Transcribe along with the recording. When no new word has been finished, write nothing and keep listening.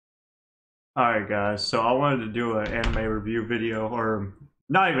Alright guys, so I wanted to do an anime review video, or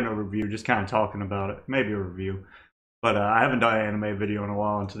not even a review, just kind of talking about it, maybe a review. But I haven't done an anime video in a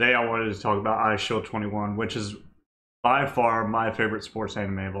while, and today I wanted to talk about Eyeshield 21, which is by far my favorite sports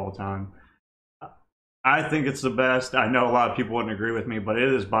anime of all time. I think it's the best. I know a lot of people wouldn't agree with me, but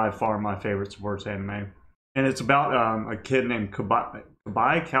it is by far my favorite sports anime. And it's about a kid named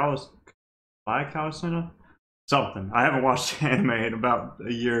Kawasuna? Something. I haven't watched anime in about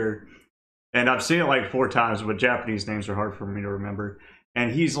a year. And I've seen it like 4 times, but Japanese names are hard for me to remember.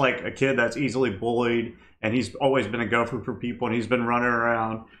 And he's like a kid that's easily bullied, and he's always been a gopher for people, and he's been running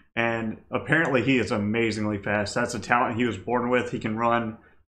around. And apparently, he is amazingly fast. That's a talent he was born with. He can run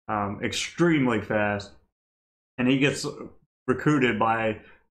extremely fast, and he gets recruited by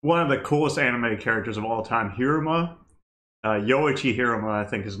one of the coolest anime characters of all time, Hiruma, Yoichi Hiruma, I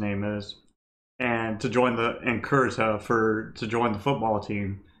think his name is, and to join the and Kurita to join the football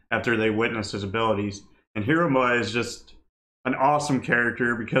team after they witness his abilities. And Hiruma is just an awesome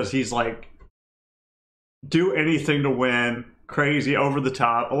character because he's like, do anything to win, crazy, over the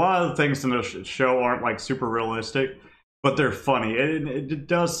top. A lot of the things in the show aren't like super realistic, but they're funny. It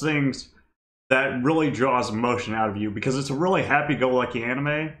does things that really draws emotion out of you because it's a really happy-go-lucky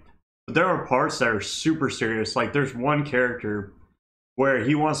anime. But there are parts that are super serious. Like there's one character where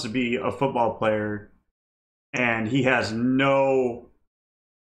he wants to be a football player and he has no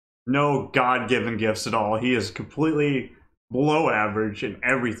God-given gifts at all. He is completely below average in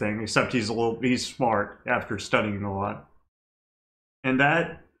everything except he's smart after studying a lot. And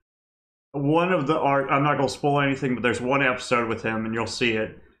that one of the art, I'm not going to spoil anything, but there's one episode with him and you'll see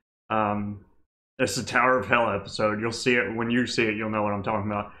it. It's the Tower of Hell episode. You'll see it. When you see it, you'll know what I'm talking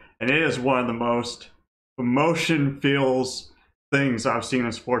about. And it is one of the most emotion feels things I've seen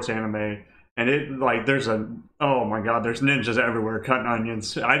in sports anime. And it, like, oh my god, there's ninjas everywhere cutting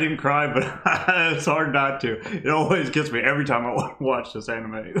onions. I didn't cry, but it's hard not to. It always gets me every time I watch this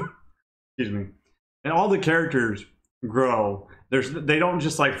anime. Excuse me. And all the characters grow. They don't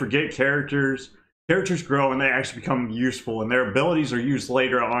just like forget characters. Characters grow and they actually become useful, and their abilities are used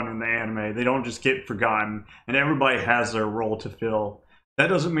later on in the anime. They don't just get forgotten, and everybody has their role to fill. That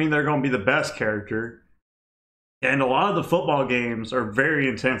doesn't mean they're going to be the best character. And a lot of the football games are very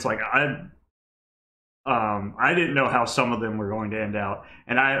intense. Like I didn't know how some of them were going to end out.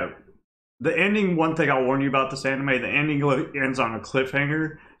 And the ending, one thing I'll warn you about this anime, the ending ends on a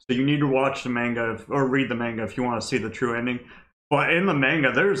cliffhanger. So you need to watch the manga or read the manga if you want to see the true ending. But in the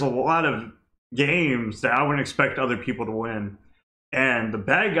manga, there's a lot of games that I wouldn't expect other people to win. And the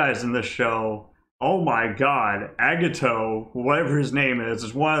bad guys in this show, oh my god, Agato, whatever his name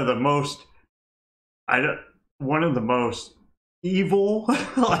is one of the most, one of the most evil.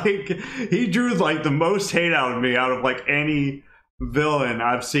 Like, he drew like the most hate out of me out of like any villain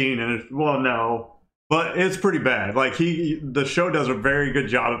I've seen. And well, no, but it's pretty bad. Like the show does a very good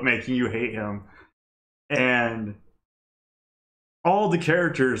job of making you hate him. And all the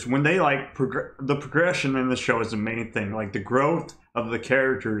characters, when they like the progression in the show is the main thing. Like the growth of the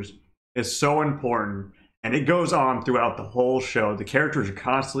characters is so important, and it goes on throughout the whole show. The characters are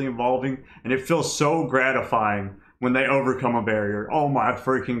constantly evolving, and it feels so gratifying when they overcome a barrier. Oh my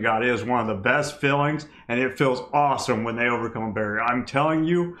freaking god, it is one of the best feelings, and it feels awesome when they overcome a barrier. I'm telling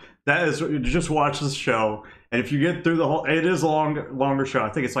you, that is, just watch this show, and if you get through the whole, it is a longer show. I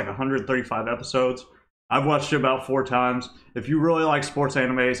think it's like 135 episodes. I've watched it about 4 times. If you really like sports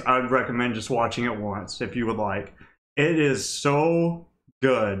animes, I would recommend just watching it once if you would like. It is so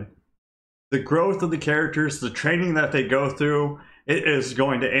good. The growth of the characters, the training that they go through, it is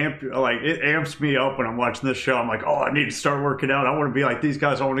going to it amps me up when I'm watching this show. I'm like, oh, I need to start working out. I want to be like these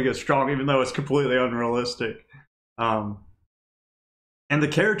guys. I want to get strong, even though it's completely unrealistic. And the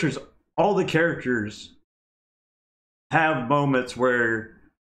characters, all the characters have moments where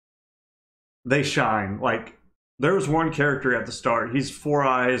they shine. Like there was one character at the start. He's Four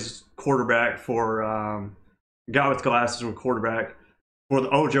Eyes quarterback for guy with glasses with quarterback for the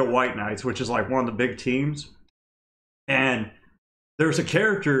Ojo White Knights, which is like one of the big teams. And there's a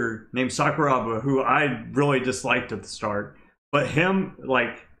character named Sakuraba who I really disliked at the start, but him,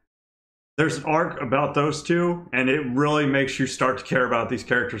 like, there's an arc about those two, and it really makes you start to care about these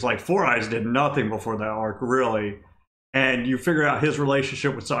characters. Like Four Eyes did nothing before that arc, really. And you figure out his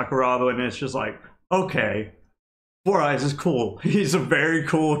relationship with Sakuraba, and it's just like, okay, Four Eyes is cool. He's a very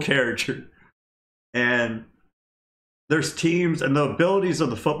cool character. And there's teams, and the abilities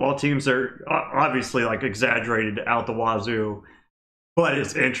of the football teams are obviously like exaggerated out the wazoo, but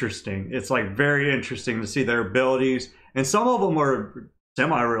it's interesting. It's like very interesting to see their abilities, and some of them are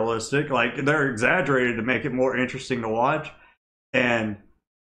semi-realistic. Like they're exaggerated to make it more interesting to watch. And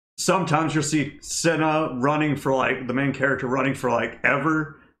sometimes you'll see Senna running for like the main character running for like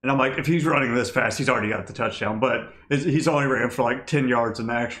ever. And I'm like, if he's running this fast, he's already got the touchdown. But he's only ran for like 10 yards in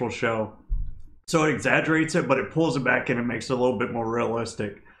the actual show. So it exaggerates it, but it pulls it back in and makes it a little bit more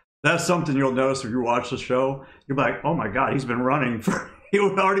realistic. That's something you'll notice if you watch the show. You'll be like, oh my God, he's been running for, he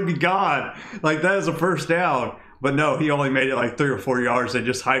would already be gone. Like that is a first down. But no, he only made it like 3 or 4 yards. They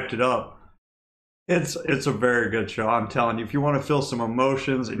just hyped it up. It's a very good show. I'm telling you, if you want to feel some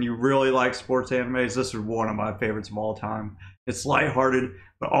emotions and you really like sports animes, this is one of my favorites of all time. It's lighthearted,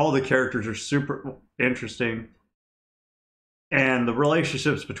 but all the characters are super interesting. And the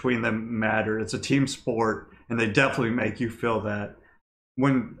relationships between them matter. It's a team sport, and they definitely make you feel that.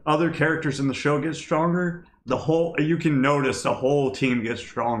 When other characters in the show get stronger, you can notice the whole team gets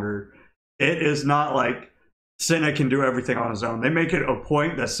stronger. It is not like Senna can do everything on his own. They make it a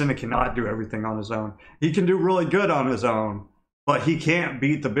point that Senna cannot do everything on his own. He can do really good on his own, but he can't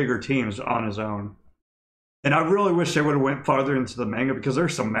beat the bigger teams on his own. And I really wish they would have went farther into the manga, because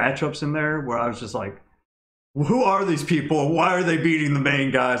there's some matchups in there where I was just like, who are these people? Why are they beating the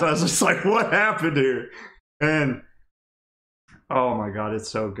main guys? I was just like, what happened here? And oh my God, it's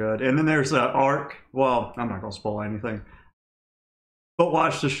so good. And then there's an arc. Well, I'm not going to spoil anything. But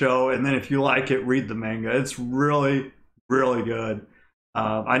watch the show, and then if you like it, read the manga. It's really, really good.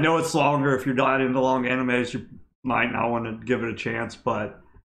 I know it's longer. If you're not into long animes, you might not want to give it a chance. But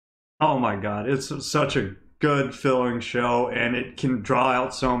oh my God, it's such a good filling show, and it can draw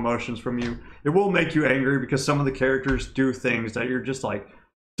out some emotions from you. It will make you angry because some of the characters do things that you're just like,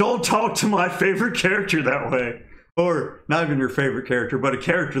 don't talk to my favorite character that way. Or not even your favorite character, but a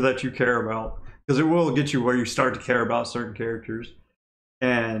character that you care about. Because it will get you where you start to care about certain characters.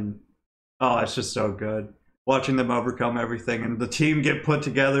 And oh, it's just so good. Watching them overcome everything and the team get put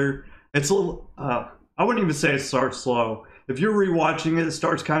together. It's a little, I wouldn't even say it starts slow. If you're rewatching it, it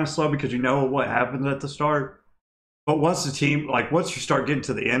starts kind of slow because you know what happens at the start. But once once you start getting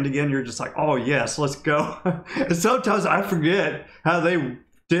to the end again, you're just like, oh yes, let's go. And sometimes I forget how they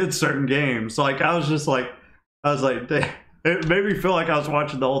did certain games. Like I was like, it made me feel like I was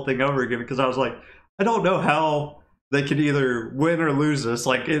watching the whole thing over again, because I was like, I don't know how they could either win or lose this.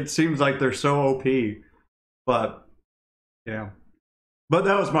 Like, it seems like they're so OP. But, yeah. But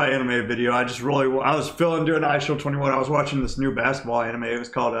that was my anime video. I was feeling doing Eyeshield 21. I was watching this new basketball anime. It was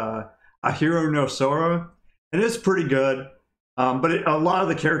called Ahiro no Sora. And it's pretty good. But a lot of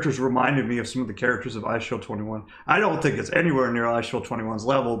the characters reminded me of some of the characters of Eyeshield 21. I don't think it's anywhere near Eyeshield 21's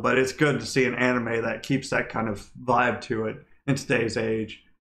level, but it's good to see an anime that keeps that kind of vibe to it in today's age.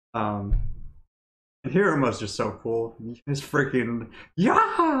 And Hiromu's just so cool. It's freaking,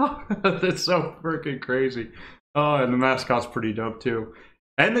 yeah! It's so freaking crazy. Oh, and the mascot's pretty dope too.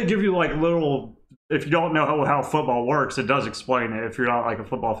 And they give you like little, if you don't know how football works, it does explain it if you're not like a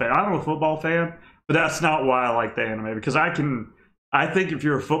football fan. I'm a football fan, but that's not why I like the anime, because I think if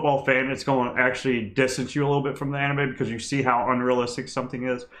you're a football fan, it's going to actually distance you a little bit from the anime, because you see how unrealistic something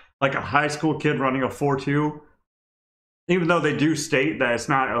is. Like a high school kid running a 4.2, even though they do state that it's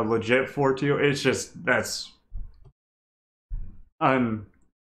not a legit 4.2, it's just, that's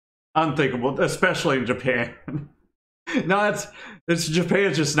unthinkable, especially in Japan. No, it's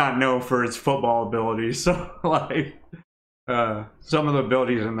Japan's just not known for its football abilities, so like some of the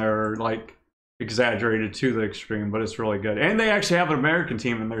abilities in there are like exaggerated to the extreme, but it's really good. And they actually have an American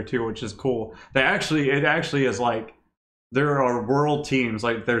team in there too, which is cool. It actually is like, there are world teams.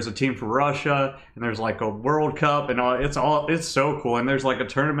 Like there's a team for Russia, and there's like a World Cup, and it's so cool. And there's like a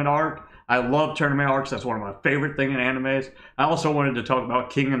tournament arc. I love tournament arcs. That's one of my favorite things in animes. I also wanted to talk about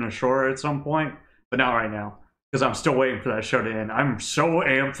King and Ashura at some point, but not right now, because I'm still waiting for that show to end. I'm so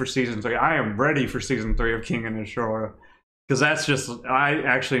amped for season 3. I am ready for season 3 of King and Ashura, because I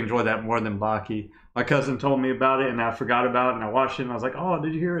actually enjoy that more than Baki. My cousin told me about it, and I forgot about it, and I watched it, and I was like, oh,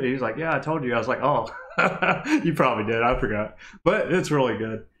 did you hear it? He's like, yeah, I told you. I was like, oh, you probably did. I forgot. But it's really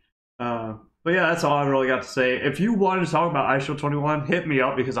good. But yeah, that's all I really got to say. If you wanted to talk about Eyeshield 21, hit me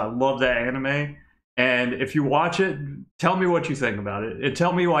up, because I love that anime. And if you watch it, tell me what you think about it. And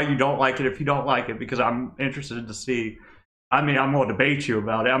tell me why you don't like it if you don't like it, because I'm interested to see. I mean, I'm going to debate you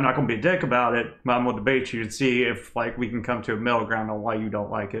about it. I'm not going to be a dick about it, but I'm going to debate you and see if like we can come to a middle ground on why you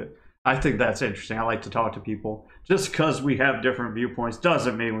don't like it. I think that's interesting. I like to talk to people. Just because we have different viewpoints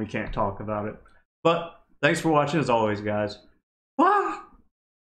doesn't mean we can't talk about it. But thanks for watching as always, guys.